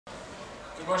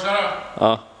Vi bara köra.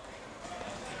 Ja.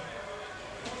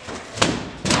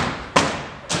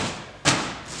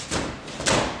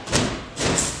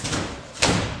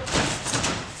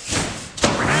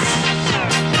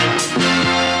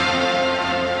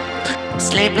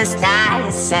 Sleepless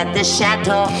nights at the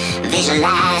chateau,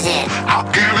 visualize it.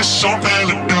 I'll give it something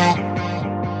to do.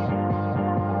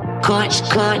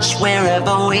 Coach,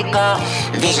 wherever we go,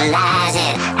 visualize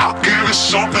it. I'll give it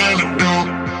something to do.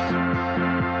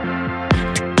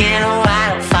 To get a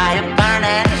wildfire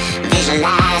burning,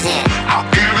 visualize it. I'll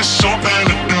give it something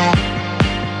to do.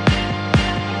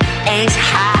 Ace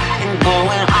high and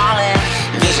going all in,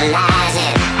 visualize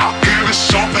it. I'll give it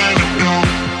something to do.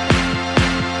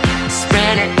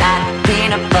 Spread it like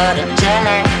peanut butter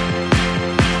jelly.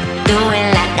 Do it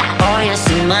like I owe you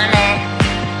some money.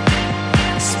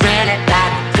 Spread it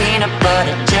like peanut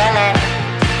butter jelly.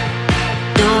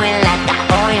 Do it like I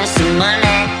owe you some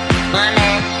money.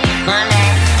 Money, money,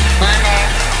 money,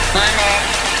 money,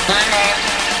 money,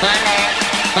 money,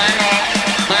 money,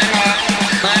 money,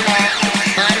 money,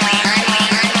 money.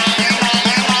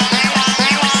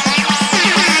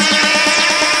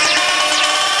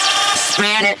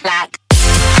 Spread it like.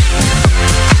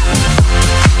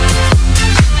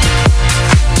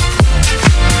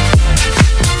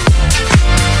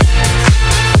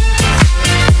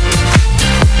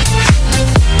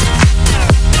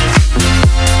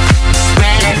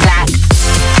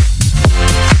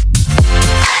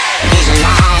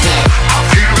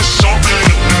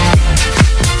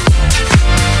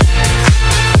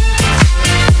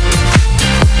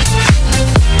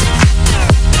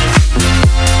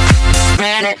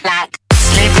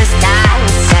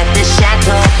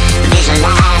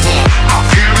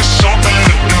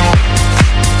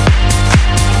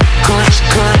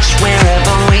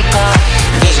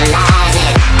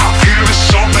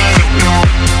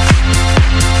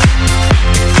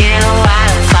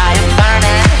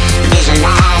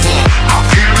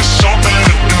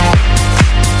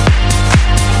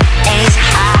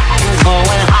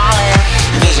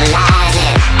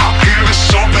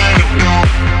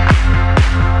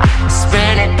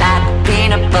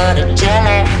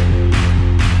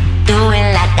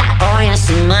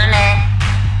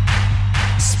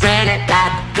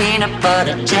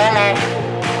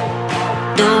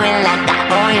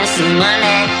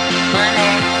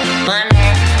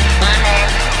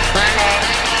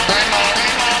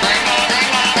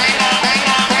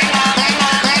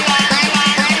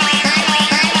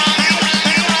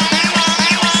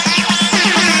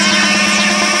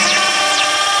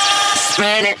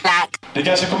 Det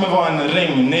kanske kommer vara en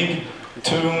regnig,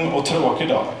 tung och tråkig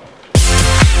dag.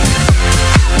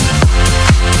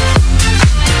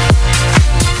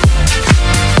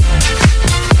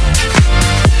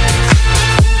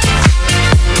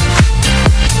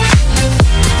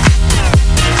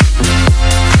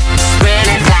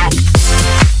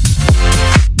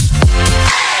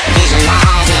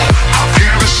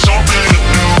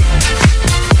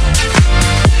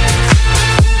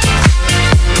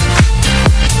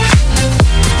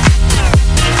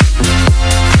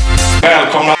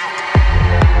 Välkomna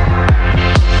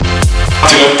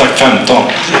till Upptakt 15.